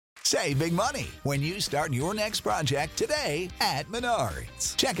Save big money when you start your next project today at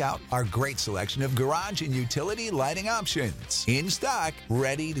Menards. Check out our great selection of garage and utility lighting options. In stock,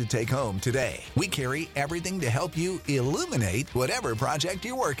 ready to take home today. We carry everything to help you illuminate whatever project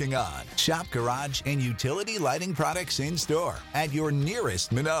you're working on. Shop garage and utility lighting products in store at your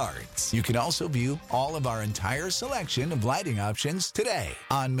nearest Menards. You can also view all of our entire selection of lighting options today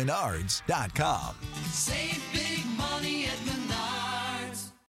on Menards.com. Save big money at Menards.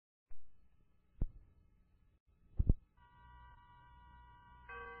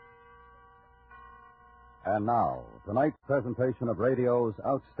 And now, tonight's presentation of radio's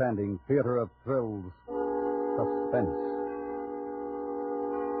outstanding theater of thrills, Suspense.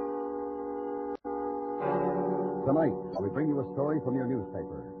 Tonight, we bring you a story from your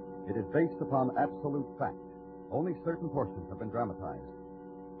newspaper. It is based upon absolute fact. Only certain portions have been dramatized.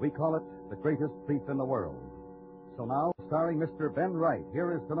 We call it The Greatest Thief in the World. So now, starring Mr. Ben Wright,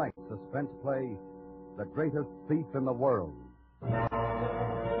 here is tonight's suspense play, The Greatest Thief in the World.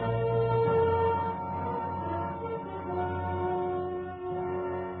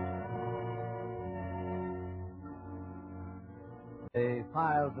 The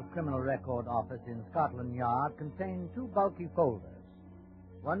files of Criminal Record Office in Scotland Yard contain two bulky folders,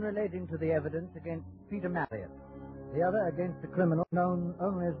 one relating to the evidence against Peter Marriott, the other against a criminal known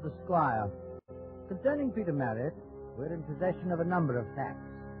only as the Squire. Concerning Peter Marriott, we're in possession of a number of facts.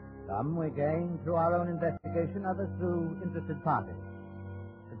 Some we gained through our own investigation, others through interested parties.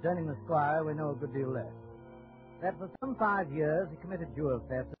 Concerning the Squire, we know a good deal less. That for some 5 years he committed jewel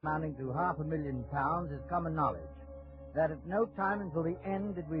theft amounting to £500,000 is common knowledge. That at no time until the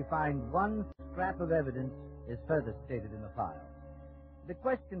end did we find one scrap of evidence is further stated in the file. The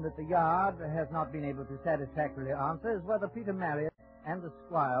question that the Yard has not been able to satisfactorily answer is whether Peter Marriott and the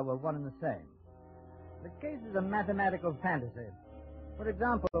Squire were one and the same. The case is a mathematical fantasy. For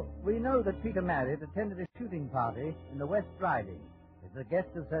example, we know that Peter Marriott attended a shooting party in the West Riding as the guest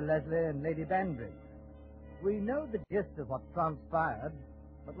of Sir Leslie and Lady Banbridge. We know the gist of what transpired,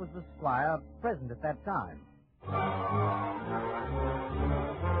 but was the Squire present at that time?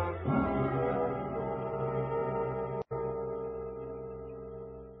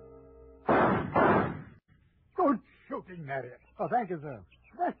 Good shooting, Marriott. Oh, thank you, sir.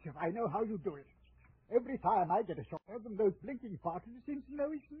 Question, I know how you do it. Every time I get a shot of them, those blinking parties seem to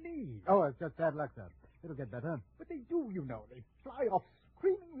know it's me. Oh, it's just bad luck, sir. It'll get better. But they do, you know. They fly off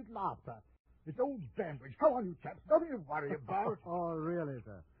screaming with laughter. It's old Banbridge. Come on, you chaps. Nothing to worry about. Oh, really,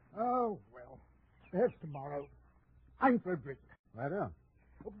 sir? Oh, well. Perhaps tomorrow. I'm for a drink. Right on.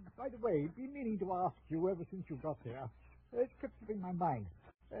 Oh, by the way, been meaning to ask you ever since you got here. It kept slipping my mind.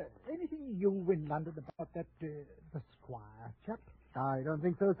 Anything new in London about that, the Squire chap? I don't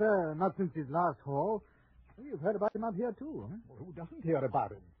think so, sir. Not since his last haul. You've heard about him out here, too, huh? Well, who doesn't hear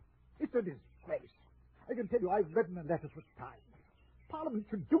about him? It's a disgrace. I can tell you I've written a letter for time. Parliament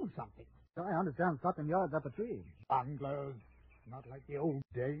should do something. So I understand Scotland Yard's up a tree. Bunglers. Not like the old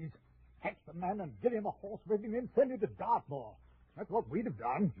days. Catch the man and get him a horse racing, then send him to Dartmoor. That's what we'd have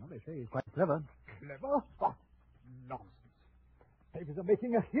done. Well, they say he's quite clever. Clever? What? Nonsense. Papers are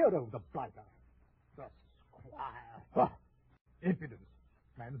making a hero of the blighter. The Squire. Ah, impudence.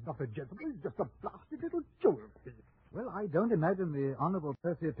 Man's not a gentleman, he's just a blasted little jewel thief. Well, I don't imagine the Honourable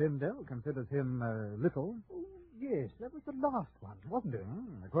Percy Tyndale considers him little. Oh, yes, that was the last one, wasn't it?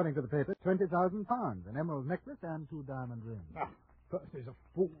 According to the paper, £20,000, an emerald necklace and 2 diamond rings. Ah, Percy's a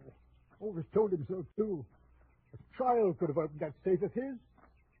fool. Always told him so, too. A child could have opened that safe of his.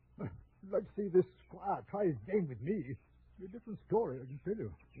 Let's see this Squire try his game with me. A different story, I can tell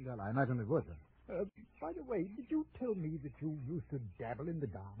you. Well, I imagine it would, sir. By the way, did you tell me that you used to dabble in the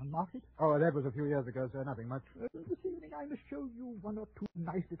diamond market? Oh, that was a few years ago, sir. Nothing much. This evening I must show you one or two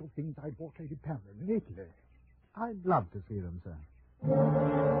nice little things I bought Lady Pamela in Italy. I'd love to see them, sir.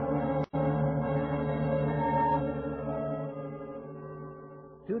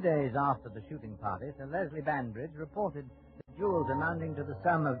 2 days after the shooting party, Sir Leslie Banbridge reported that jewels amounting to the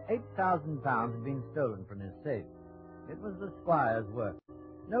sum of £8,000 had been stolen from his safe. It was the Squire's work.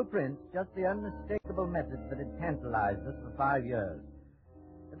 No prints, just the unmistakable method that had tantalized us for 5 years.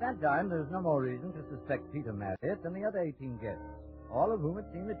 At that time, there was no more reason to suspect Peter Marriott than the other 18 guests, all of whom had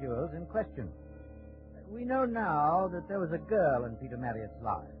seen the jewels in question. We know now that there was a girl in Peter Marriott's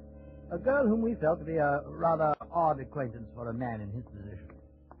life, a girl whom we felt to be a rather odd acquaintance for a man in his position.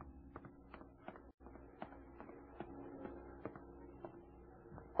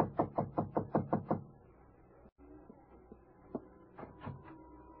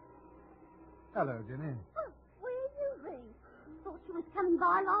 Hello, Jenny. Oh, where are you been? Thought you was coming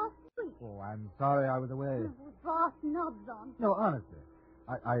by last week. Oh, I'm sorry I was away. With brass knobs on. No, honestly.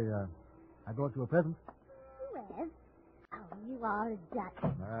 I brought you a present. You have? Oh, you are a duck.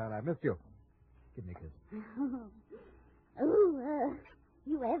 Well, I missed you. Give me a kiss. Oh,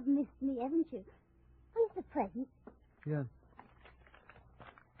 you have missed me, haven't you? Where's the present? Yes.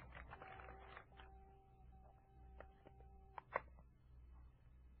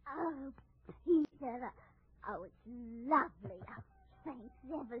 Oh, Peter. Oh, it's lovely. Oh, thanks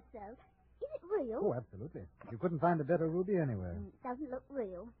ever so. Is it real? Oh, absolutely. You couldn't find a better ruby anywhere. It doesn't look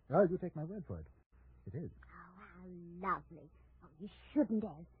real. Well, you take my word for it. It is. Oh, how lovely. Oh, you shouldn't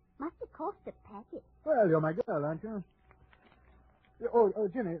have. Must have cost a packet. Well, you're my girl, aren't you? Oh,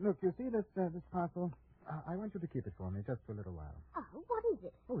 Ginny, look, you see this parcel? I want you to keep it for me just for a little while. Oh, what is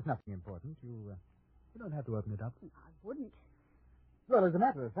it? Oh, it's nothing important. You don't have to open it up. I wouldn't. Well, as a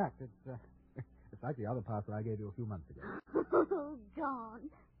matter of fact, it's like the other parcel I gave you a few months ago. Oh, gone.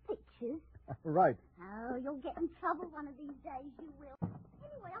 Pictures. Right. Oh, you'll get in trouble one of these days, you will.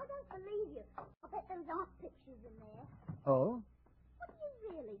 Anyway, I don't believe you. I bet those aren't pictures in there. Oh? What do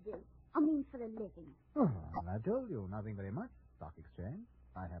you really do? I mean, for a living. Oh, well, I told you, nothing very much. Stock exchange.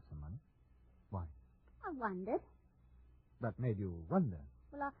 I have some money. Why? I wondered. That made you wonder.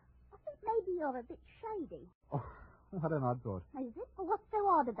 Well, I think maybe you're a bit shady. Oh, what an odd thought. Is it? Well, what's so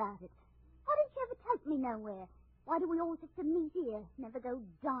odd about it? Why don't you ever take me nowhere? Why do we always have to meet here? Never go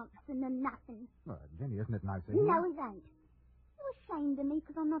dancing and nothing. Well, Jenny, isn't it nice of you? No, it ain't. You're ashamed of me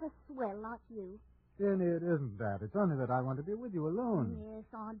because I'm not a swell like you. Jenny, it isn't that. It's only that I want to be with you alone. Yes,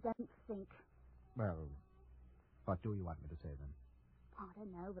 I don't think. Well, what do you want me to say then? I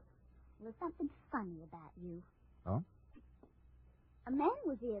don't know, but there's something funny about you. Oh? A man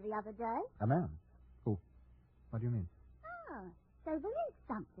was here the other day. A man? Who? What do you mean? Oh, so there is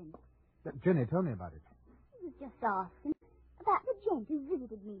something. Jenny, tell me about it. He was just asking about the gent who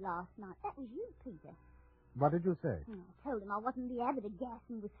visited me last night. That was you, Peter. What did you say? I told him I wasn't the habit of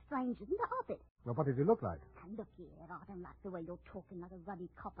gassing with strangers and to hop it. Well, what did he look like? Now, look here, I don't like the way you're talking like a ruddy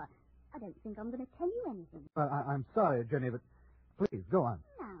copper. I don't think I'm going to tell you anything. Well, I'm sorry, Jenny, but please, go on.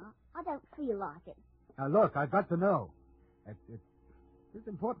 No, I don't feel like it. Now, look, I've got to know. It's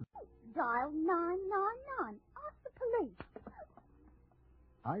important. Dial 999. Ask the police.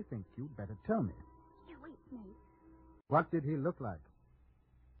 I think you'd better tell me. Sweet me. What did he look like?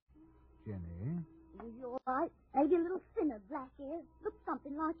 Jenny? Was he all right? Maybe a little thinner, black hair. Looked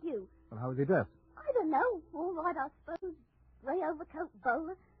something like you. Well, how was he dressed? I don't know. All right, I suppose. Grey overcoat,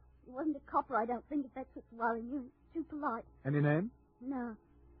 bowler. He wasn't a copper, I don't think, if that's what's worrying you. Too polite. Any name? No.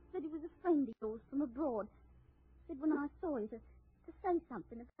 Said he was a friend of yours from abroad. Said when I saw you to say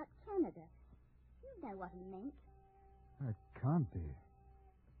something about Canada. You know what he meant. It can't be.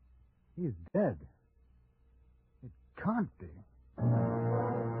 He's dead. It can't be.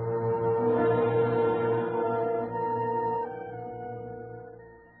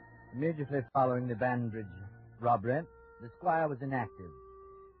 Immediately following the Banbridge robbery, the squire was inactive.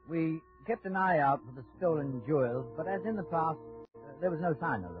 We kept an eye out for the stolen jewels, but as in the past, there was no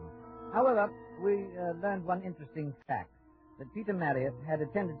sign of them. However, we learned one interesting fact, that Peter Marriott had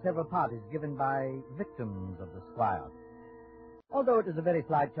attended several parties given by victims of the squire. Although it is a very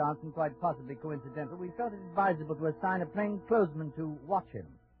slight chance and quite possibly coincidental, we felt it advisable to assign a plainclothesman to watch him.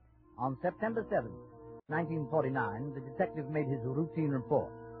 On September 7th, 1949, the detective made his routine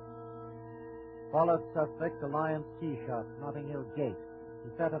report. Followed suspect, Alliance Tea Shop, Notting Hill Gate. He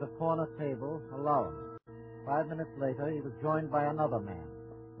sat at a corner table, alone. 5 minutes later, he was joined by another man.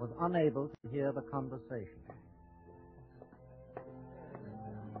 Was unable to hear the conversation.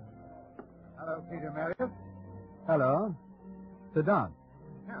 Hello, Peter Marriott. Hello. Sit down.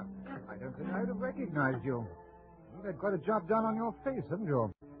 Yeah, I don't think I'd have recognized you. You've had quite a job done on your face, haven't you?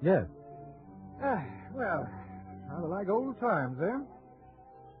 Yes. Well, rather like old times, eh?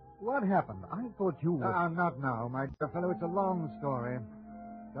 What happened? I thought you were... Not now, my dear fellow. It's a long story.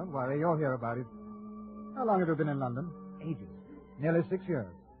 Don't worry, you'll hear about it. How long have you been in London? Ages. Nearly 6 years.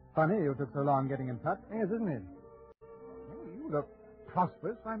 Funny you took so long getting in touch. Yes, isn't it? Well, you look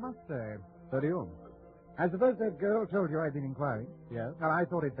prosperous, I must say. So do you. I suppose that girl told you I'd been inquiring. Yes. Well, I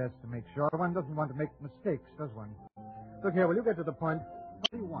thought it best to make sure. One doesn't want to make mistakes, does one? Look here, will you get to the point? What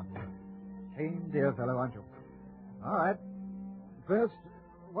do you want? Keen, dear fellow, aren't you? All right. First,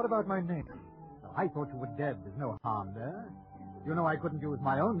 what about my name? Well, I thought you were dead. There's no harm there. You know I couldn't use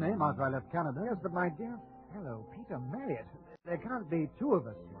my own name after I left Canada. Yes, but my dear fellow, Peter Marriott, there can't be two of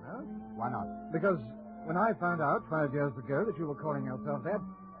us, you know. Why not? Because when I found out 5 years ago that you were calling yourself that,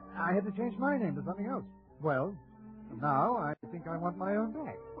 I had to change my name to something else. Well, Now I think I want my own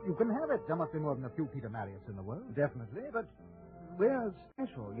back. you can have it. There must be more than a few Peter Marriotts in the world. Definitely, but we're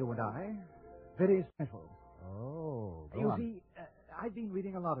special, you and I. Very special. Oh, go You on. see, I've been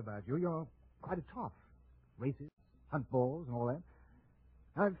reading a lot about you. You're quite a toff. Races, hunt balls, and all that.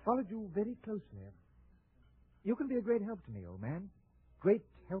 I've followed you very closely. You can be a great help to me, old man. Great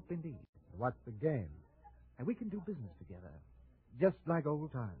help indeed. What's the game? And we can do business together. Just like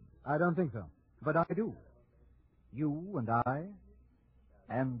old times. I don't think so. But I do. You and I,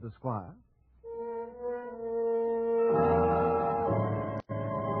 and the squire.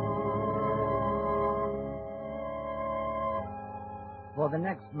 For the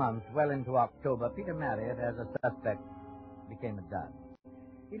next month, well into October, Peter Marriott, as a suspect, became a dud.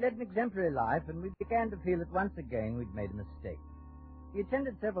 He led an exemplary life, and we began to feel that once again we'd made a mistake. He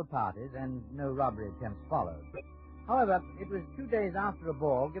attended several parties, and no robbery attempts followed. However, it was 2 days after a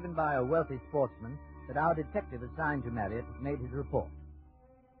ball given by a wealthy sportsman that our detective assigned to Marriott made his report.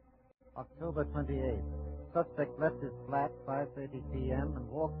 October 28th. Suspect left his flat 5:30 p.m. and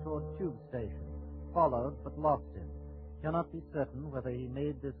walked toward Tube Station. Followed, but lost him. Cannot be certain whether he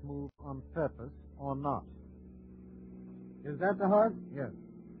made this move on purpose or not. Is that the horse? Yes.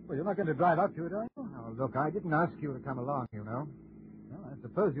 Well, you're not going to drive up to it, are you? Oh, look, I didn't ask you to come along, you know. Well, I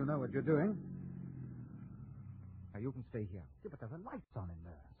suppose you know what you're doing. Now, you can stay here. Yeah, but there's a lights on in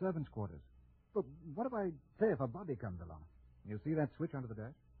there. Servants' quarters. But what if I say if a body comes along? You see that switch under the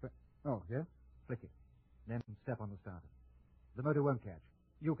dash? Oh, yes? Flick it. Then step on the starter. The motor won't catch.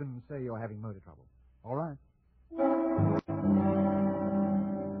 You can say you're having motor trouble. All right.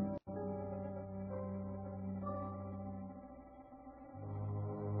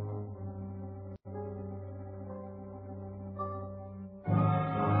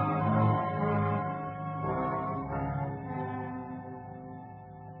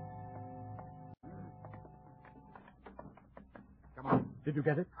 Come on. Did you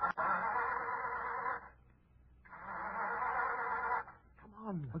get it? Come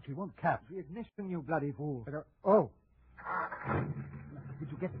on. But she won't catch. The ignition, you bloody fool. Oh.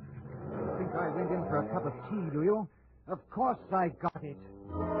 Did you get it? You think I went in for a cup of tea, do you? Of course I got it.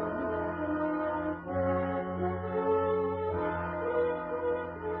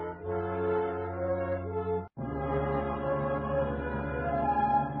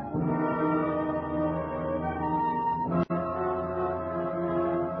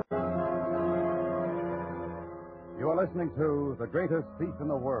 You are listening to The Greatest Thief in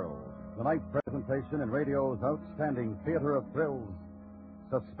the World, tonight's presentation in radio's outstanding theater of thrills,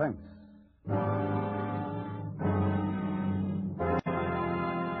 Suspense.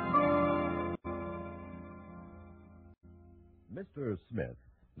 Mr. Smith,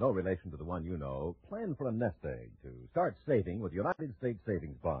 no relation to the one you know, planned for a nest egg to start saving with United States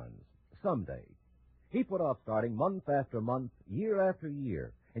savings bonds someday. He put off starting month after month, year after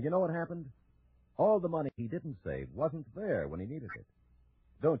year. And you know what happened? All the money he didn't save wasn't there when he needed it.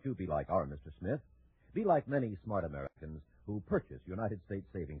 Don't you be like our Mr. Smith. Be like many smart Americans who purchase United States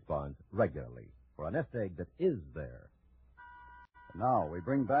savings bonds regularly for a nest egg that is there. Now we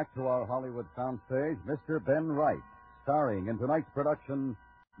bring back to our Hollywood soundstage Mr. Ben Wright, starring in tonight's production,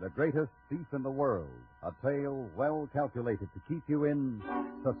 The Greatest Thief in the World, a tale well calculated to keep you in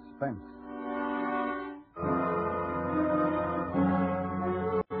suspense.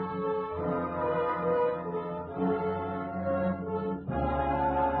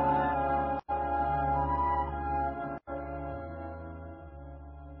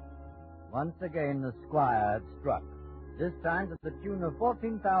 Once again, the squire had struck, this time to the tune of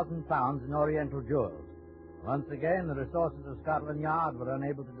 14,000 pounds in Oriental jewels. Once again, the resources of Scotland Yard were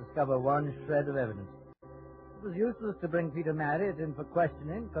unable to discover one shred of evidence. It was useless to bring Peter Marriott in for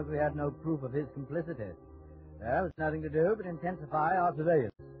questioning because we had no proof of his complicity. There was nothing to do but intensify our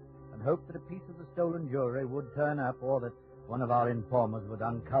surveillance and hope that a piece of the stolen jewelry would turn up or that one of our informers would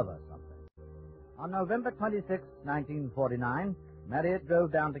uncover something. On November 26, 1949, Marriott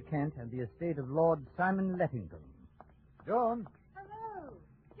drove down to Kent and the estate of Lord Simon Lettington. John? Hello.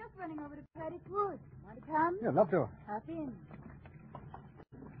 Just running over to Paddy's Wood. Want to come? Yeah, love to. Hop in.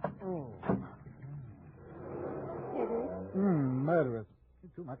 Oh. Headache? Murderous.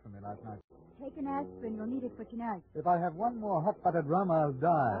 Too much for me last night. Take an aspirin. You'll need it for tonight. If I have one more hot buttered rum, I'll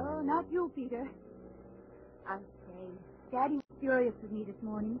die. Oh, not you, Peter. I say, Daddy was furious with me this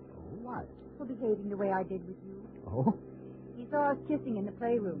morning Why? for behaving the way I did with you. Oh? He saw us kissing in the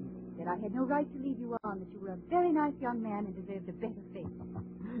playroom. Said I had no right to leave you on, that you were a very nice young man and deserved a better fate.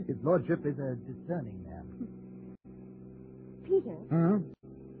 His lordship is a discerning man. Peter, Hmm?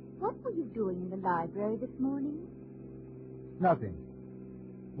 what were you doing in the library this morning? Nothing.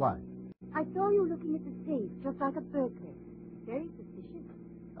 Why? I saw you looking at the safe, just like a burglar. Very suspicious.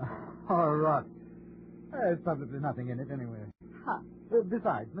 All right. There's probably nothing in it anyway. Huh.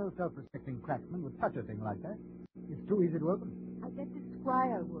 Besides, no self-respecting cracksman would touch a thing like that. It's too easy to open. I bet the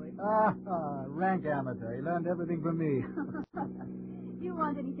squire would. Rank amateur. He learned everything from me. Do you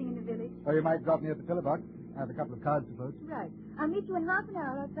want anything in the village? Or you might drop me at the pillar box. I have a couple of cards to vote. Right. I'll meet you in half an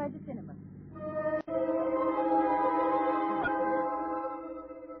hour outside the cinema.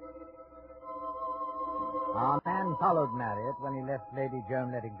 Our man followed Marriott when he left Lady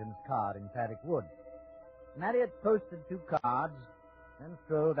Joan Lettington's car in Paddock Wood. Marriott posted 2 cards, then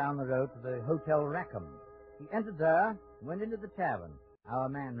strolled down the road to the Hotel Rackham. He entered there and went into the tavern. Our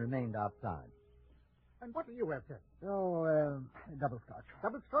man remained outside. And what do you have, sir? Oh, double scotch.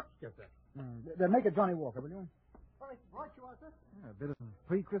 Double scotch? Yes, sir. Then make it Johnny Walker, will you? Right, you are, sir. A bit of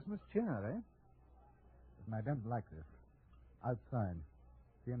pre-Christmas cheer, eh? And I don't like this. Outside.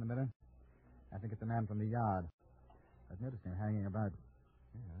 See in the mirror? I think it's a man from the yard. I've noticed him hanging about.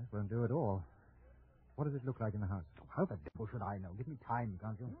 Yeah, that won't do at all. What does it look like in the house? How the devil should I know? Give me time,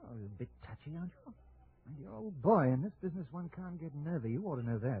 can't you? Oh, you're a bit touchy, aren't you? My dear old boy, in this business one can't get nervy. You ought to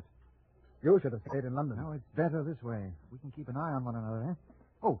know that. You should have stayed in London. No, it's better this way. We can keep an eye on one another, eh?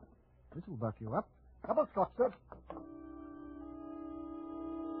 Oh, this will buck you up. Double scotch, sir.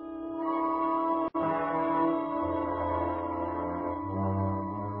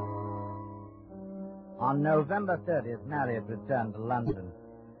 On November 30th, Marriott returned to London.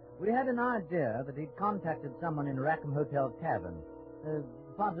 We had an idea that he'd contacted someone in Rackham Hotel Tavern,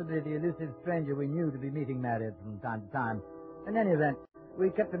 possibly the elusive stranger we knew to be meeting Marriott from time to time. In any event, we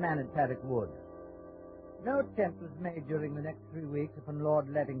kept a man at Paddock Wood. No attempt was made during the next 3 weeks upon Lord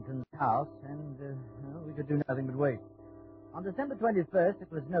Lettington's house, and we could do nothing but wait. On December 21st,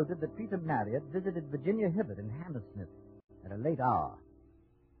 it was noted that Peter Marriott visited Virginia Hibbert in Hammersmith at a late hour.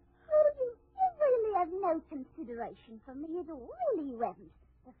 You really have no consideration for me at all. Really, you haven't.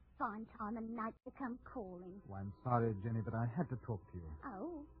 A fine time of night to come calling. Oh, I'm sorry, Jenny, but I had to talk to you.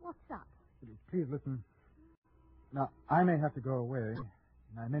 Oh, what's up? Please listen. Now, I may have to go away,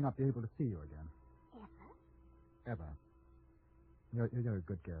 and I may not be able to see you again. Ever. You're a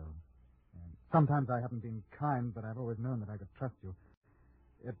good girl. And sometimes I haven't been kind, but I've always known that I could trust you.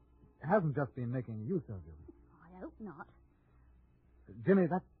 It hasn't just been making use of you. I hope not. Jimmy,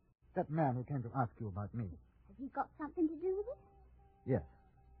 that man who came to ask you about me. Has he got something to do with it? Yes.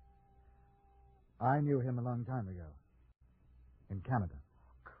 I knew him a long time ago. In Canada.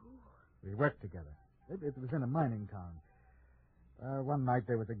 Cool. We worked together. It was in a mining town. One night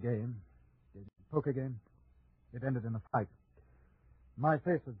there was a game. A poker game. It ended in a fight. My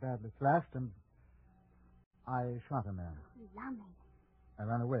face was badly slashed, and I shot a man. Lummy. I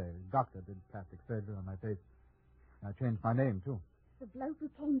ran away. The doctor did plastic surgery on my face. I changed my name, too. The bloke who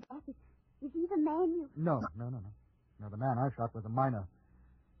came back, is he the man you... No, the man I shot was a miner.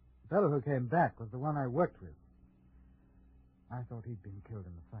 The fellow who came back was the one I worked with. I thought he'd been killed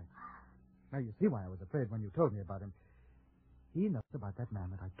in the fight. Now, you see why I was afraid when you told me about him. He knows about that man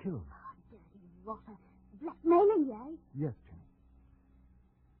that I killed. Oh, dirty rotter. Blackmailing you, eh? Yes, Jimmy.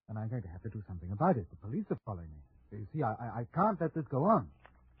 And I'm going to have to do something about it. The police are following me. You see, I can't let this go on.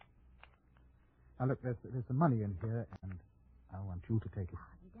 Now, look, there's some money in here, and I want you to take it.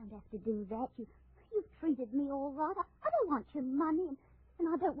 Oh, you don't have to do that. You've treated me all right. I don't want your money, and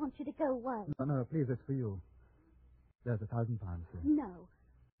I don't want you to go away. No, please, it's for you. There's £1,000 here. No.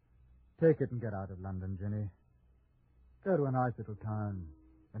 Take it and get out of London, Jenny. Go to a nice little town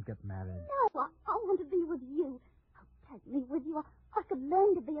and get married. No, I want to be with you. Oh, take me with you. I could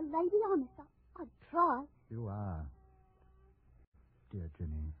learn to be a lady, honest. I'd try. You are. Dear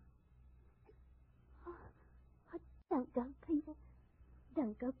Jenny. Oh, don't go, Peter.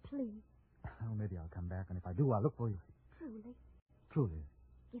 Don't go, please. Oh, maybe I'll come back, and if I do, I'll look for you. Truly. Truly.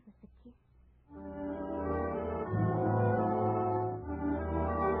 Give us a kiss.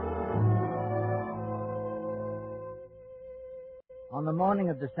 On the morning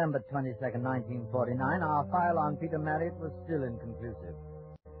of December 22nd, 1949, our file on Peter Marriott was still inconclusive.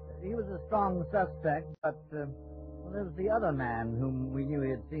 He was a strong suspect, but there was the other man whom we knew he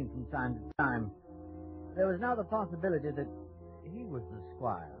had seen from time to time. There was now the possibility that he was the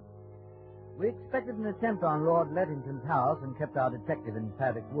squire. We expected an attempt on Lord Lettington's house and kept our detective in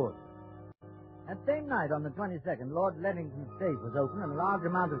Paddock Wood. That same night, on the 22nd, Lord Lettington's safe was opened and a large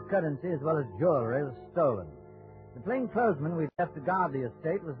amount of currency as well as jewelry was stolen. The plainclothesman we'd left to guard the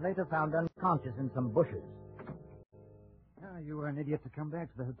estate was later found unconscious in some bushes. Ah, you were an idiot to come back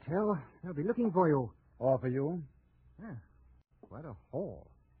to the hotel. They'll be looking for you. Or for you? Yeah, quite a haul.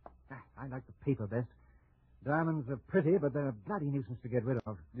 I like the paper best. Diamonds are pretty, but they're a bloody nuisance to get rid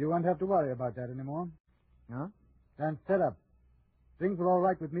of. You won't have to worry about that anymore. Huh? And set up. Things were all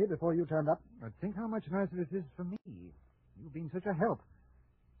right with me before you turned up. But think how much nicer it is for me. You've been such a help.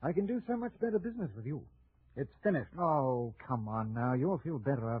 I can do so much better business with you. It's finished. Oh, come on now. You'll feel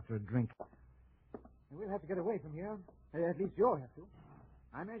better after a drink. We'll have to get away from here. At least you'll have to.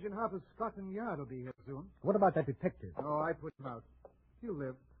 I imagine half of Scotland Yard will be here soon. What about that detective? Oh, I put him out. He'll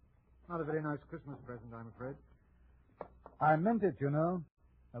live. Not a very nice Christmas present, I'm afraid. I meant it, you know,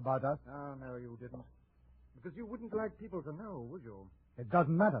 about us. Oh, no, you didn't. Because you wouldn't like people to know, would you? It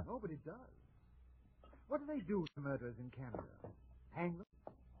doesn't matter. Oh, but it does. What do they do to murderers in Canada? Hang them?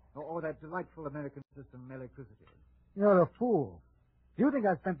 Or that delightful American system, electricity? You're a fool. Do you think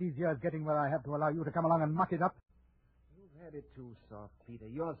I spent these years getting where I have to allow you to come along and muck it up? You've had it too soft, Peter.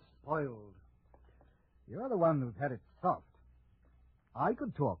 You're spoiled. You're the one who's had it soft. I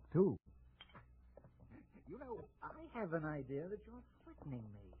could talk, too. You know, I have an idea that you're threatening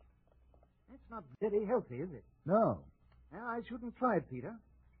me. That's not very healthy, is it? No. Well, I shouldn't try it, Peter.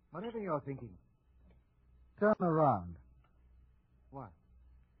 Whatever you're thinking. Turn around. What?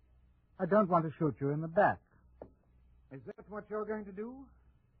 I don't want to shoot you in the back. Is that what you're going to do?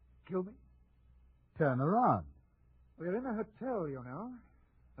 Kill me? Turn around. We're in a hotel, you know.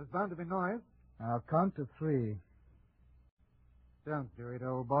 There's bound to be noise. I'll count to 3. Don't do it,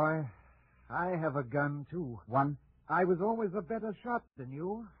 old boy. I have a gun, too. 1. I was always a better shot than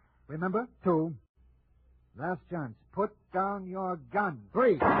you. Remember? 2. Last chance. Put down your gun.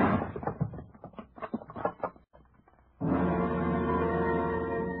 3.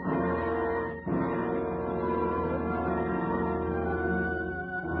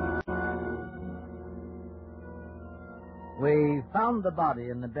 We found the body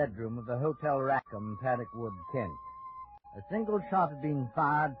in the bedroom of the Hotel Rackham, Paddock Wood, Kent. A single shot had been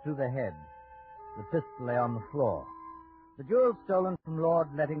fired through the head. The pistol lay on the floor. The jewels stolen from Lord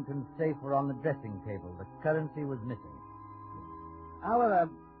Lettington's safe were on the dressing table. The currency was missing. However,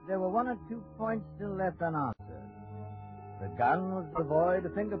 there were 1 or 2 points still left unanswered. The gun was devoid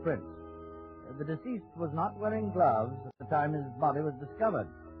of fingerprints. The deceased was not wearing gloves at the time his body was discovered.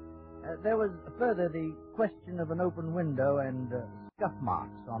 There was further the question of an open window and scuff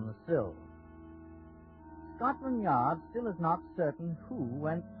marks on the sill. Scotland Yard still is not certain who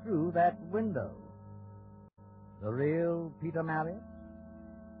went through that window. The real Peter Marriott?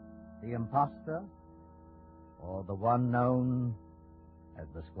 The imposter? Or the one known as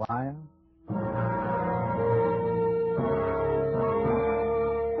the Squire?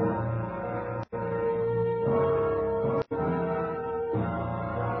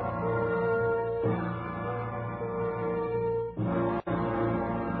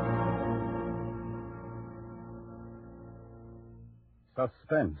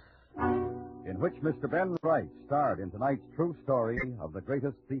 Suspense, in which Mr. Ben Wright starred in tonight's true story of the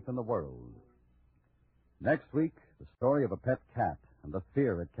greatest thief in the world. Next week, the story of a pet cat and the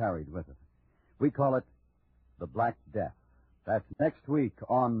fear it carried with it. We call it The Black Death. That's next week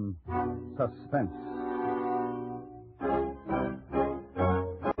on Suspense.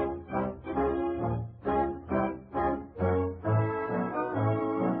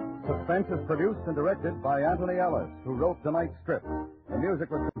 Suspense is produced and directed by Anthony Ellis, who wrote tonight's script. The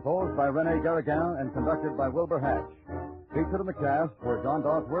music was composed by René Garrigan and conducted by Wilbur Hatch. Featured in the cast were John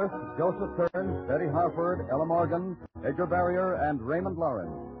Dosworth, Joseph Kearns, Betty Harford, Ella Morgan, Edgar Barrier, and Raymond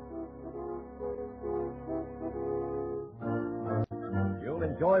Lawrence. You'll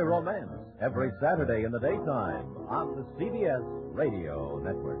enjoy romance every Saturday in the daytime on the CBS Radio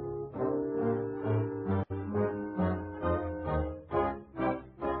Network.